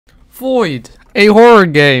Void, a horror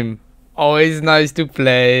game. Always nice to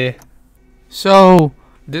play. So,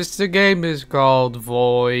 the game is called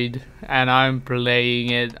Void, and I'm playing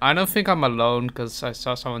it. I don't think I'm alone, because I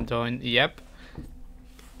saw someone join. Yep.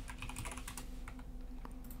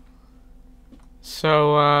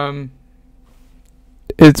 So,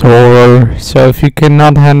 it's horror, so if you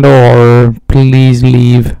cannot handle horror, please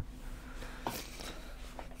leave.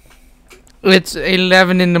 It's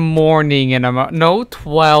 11 in the morning and I'm no,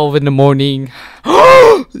 12 in the morning.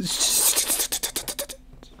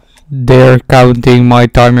 They're counting my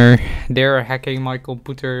timer. They're hacking my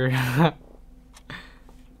computer.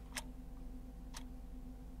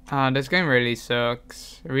 This game really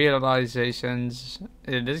sucks. Realizations.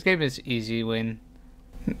 This game is easy win.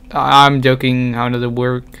 I'm joking. How does it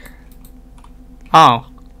work? Oh.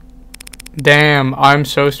 Damn, I'm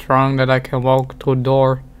so strong that I can walk through a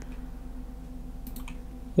door.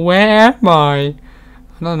 Where am I?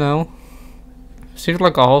 I don't know. Seems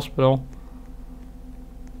like a hospital.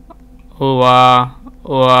 Ooh,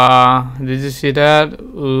 did you see that?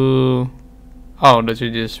 Ooh. Oh, those are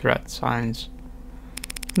just red signs.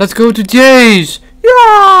 Let's go to Jay's!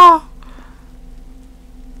 Yeah!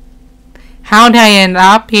 How'd I end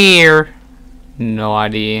up here? No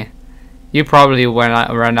idea. You probably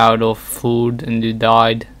ran out of food and you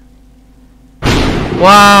died.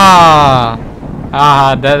 Wow!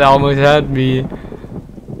 Ah, that almost had me.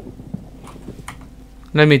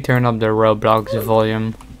 Let me turn up the Roblox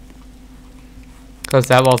volume. Cause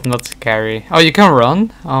that was not scary. Oh, you can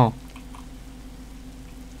run? Oh.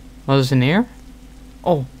 What is in here?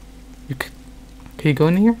 Oh. Can you go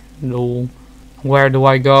in here? No. Where do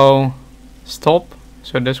I go? Stop.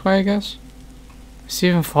 So this way, I guess? Is he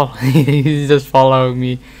even following? He's just following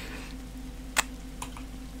me.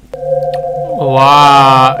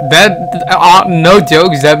 Wow, that no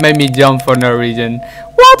jokes, that made me jump for no reason.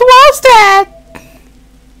 What was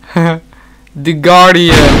that? The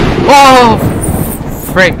Guardian. Oh,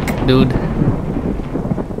 frick, dude.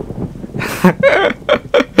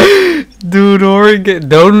 Dude, Oregon,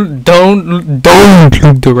 don't look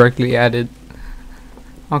directly at it.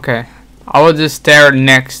 Okay, I will just stare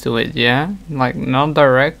next to it, yeah, like not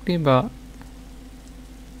directly, but.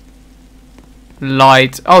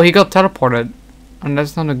 Light. Oh, he got teleported. And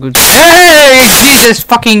that's not a good. Hey! Jesus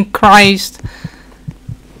fucking Christ!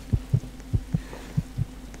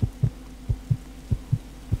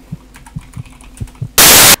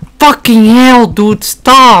 Fucking hell, dude,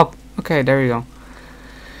 stop! Okay, there you go.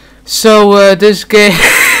 So, this game.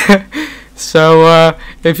 So,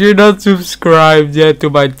 if you're not subscribed yet to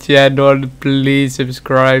my channel, please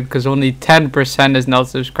subscribe, because only 10% is not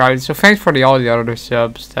subscribed. So thanks for all the other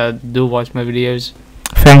subs that do watch my videos.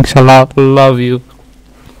 Thanks a lot, love you.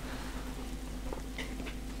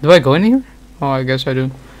 Do I go in here? Oh, I guess I do.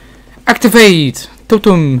 Activate!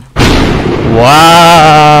 Totem!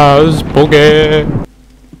 Wow, spooky!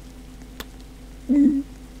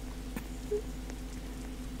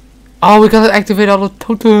 Oh, we gotta activate all the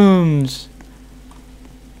totems!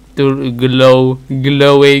 Dude,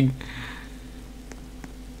 glowing.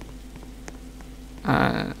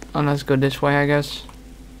 Oh, let's go this way, I guess.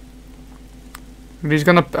 He's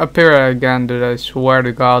gonna appear again, dude, I swear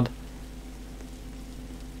to God.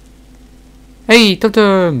 Hey,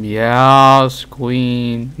 totem! Yes,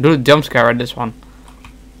 queen. Dude, jump scare at this one.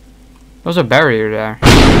 There's a barrier there.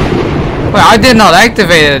 Wait, I did not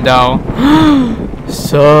activate it though.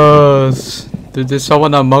 Sus. Dude, there's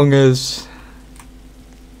someone among us.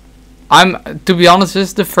 To be honest, this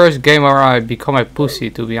is the first game where I become a pussy,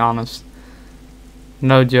 to be honest.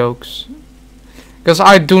 No jokes. Because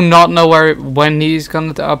I do not know when he's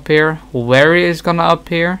gonna appear, where he is gonna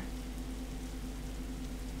appear.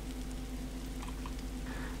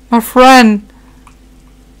 My friend!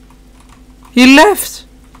 He left!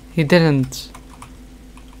 He didn't.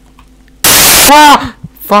 Ah!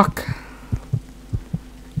 Fuck.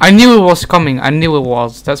 I knew it was coming, I knew it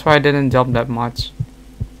was. That's why I didn't jump that much.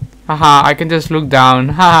 Haha, I can just look down.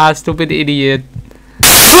 Haha, stupid idiot.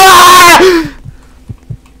 Ah!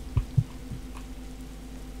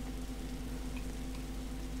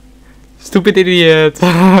 Stupid idiot.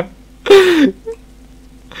 Stop!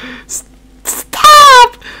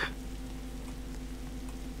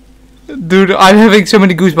 Dude, I'm having so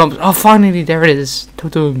many goosebumps. Oh, finally, there it is.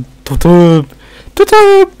 Totem. Totem.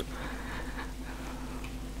 Totem.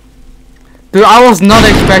 Dude, I was not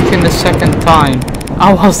expecting the second time.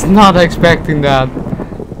 I was not expecting that.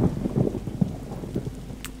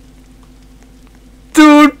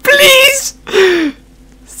 Dude, please!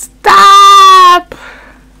 Stop!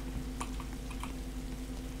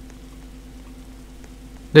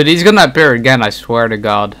 Dude, he's gonna appear again, I swear to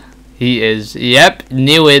God. He is. Yep,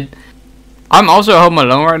 knew it. I'm also home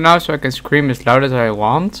alone right now, so I can scream as loud as I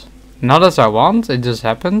want. Not as I want, it just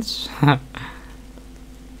happens.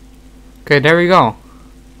 Okay, there we go.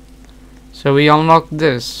 So we unlocked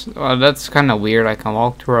this. Well, that's kind of weird. I can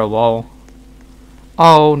walk through a wall.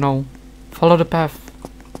 Oh no. Follow the path.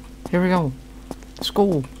 Here we go. Let's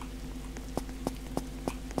go.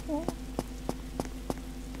 Oh,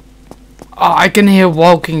 I can hear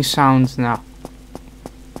walking sounds now.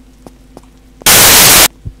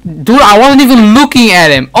 Dude, I wasn't even looking at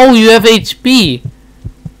him. Oh, you have HP.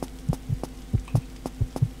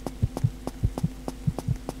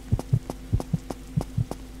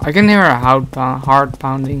 I can hear a heart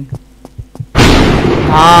pounding.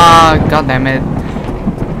 Ah, god damn it.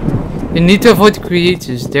 You need to avoid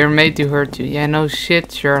creatures. They're made to hurt you. Yeah, no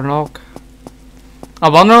shit, Sherlock. I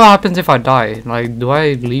wonder what happens if I die. Like, do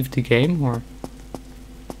I leave the game or?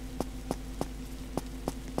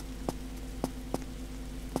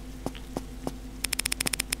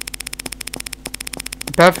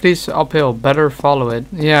 The path leads uphill. Better follow it.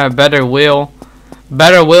 Yeah, better will.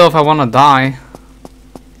 Better will if I want to die.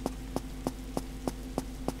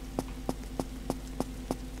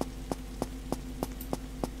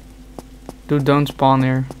 Dude, don't spawn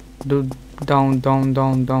here. Dude, don't.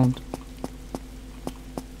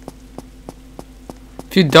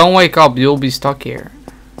 If you don't wake up, you'll be stuck here.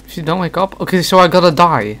 If you don't wake up... Okay, so I gotta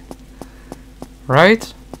die.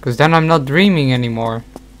 Right? Because then I'm not dreaming anymore.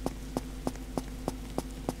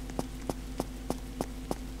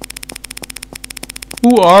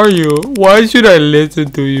 Who are you? Why should I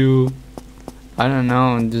listen to you? I don't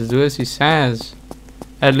know. Just do as he says.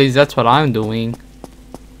 At least that's what I'm doing.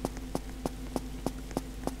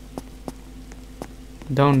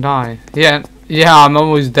 Don't die. Yeah, I'm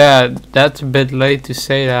almost dead. That's a bit late to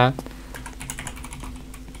say that.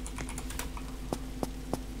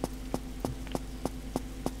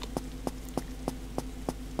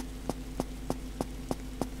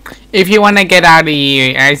 If you wanna get out of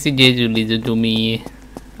here, I suggest you listen to me.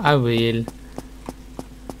 I will.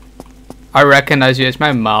 I recognize you as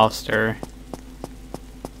my master.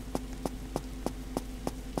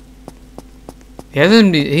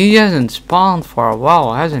 He hasn't spawned for a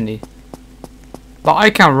while, hasn't he? But I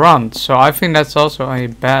can run, so I think that's also a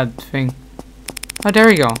bad thing. Oh, there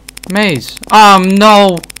we go. Maze.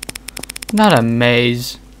 No. Not a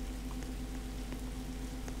maze.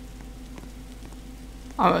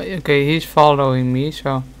 Okay, he's following me,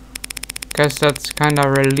 so guess that's kind of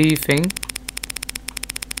relieving.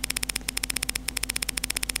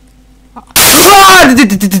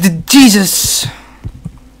 Jesus!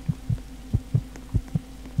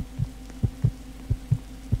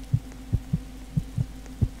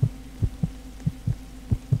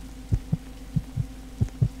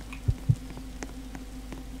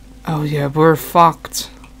 Oh yeah, we're fucked.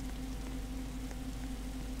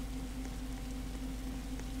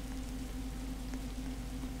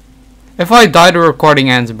 If I die, the recording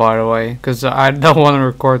ends, by the way, because I don't want to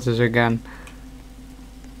record this again.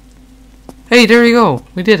 Hey, there we go.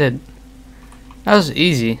 We did it. That was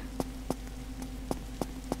easy.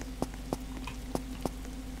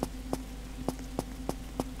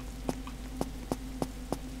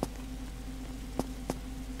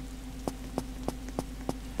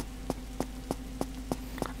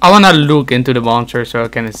 I wanna look into the monster so I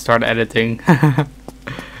can start editing.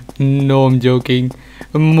 No, I'm joking.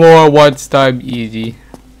 More watch time easy.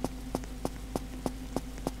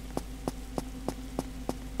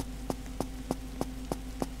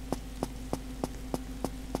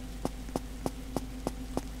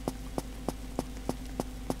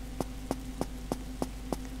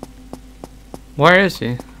 Where is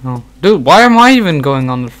he? Oh, dude, why am I even going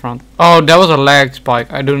on the front? Oh, that was a lag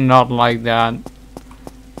spike. I do not like that.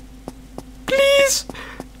 Please.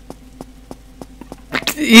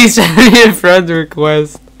 He sent me a friend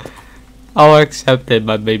request. I'll accept it,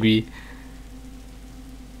 my baby.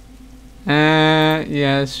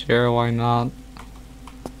 Yeah, sure, why not?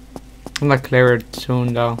 I'm gonna clear it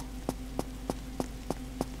soon, though.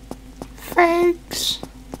 Thanks.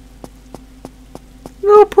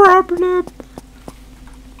 No problem.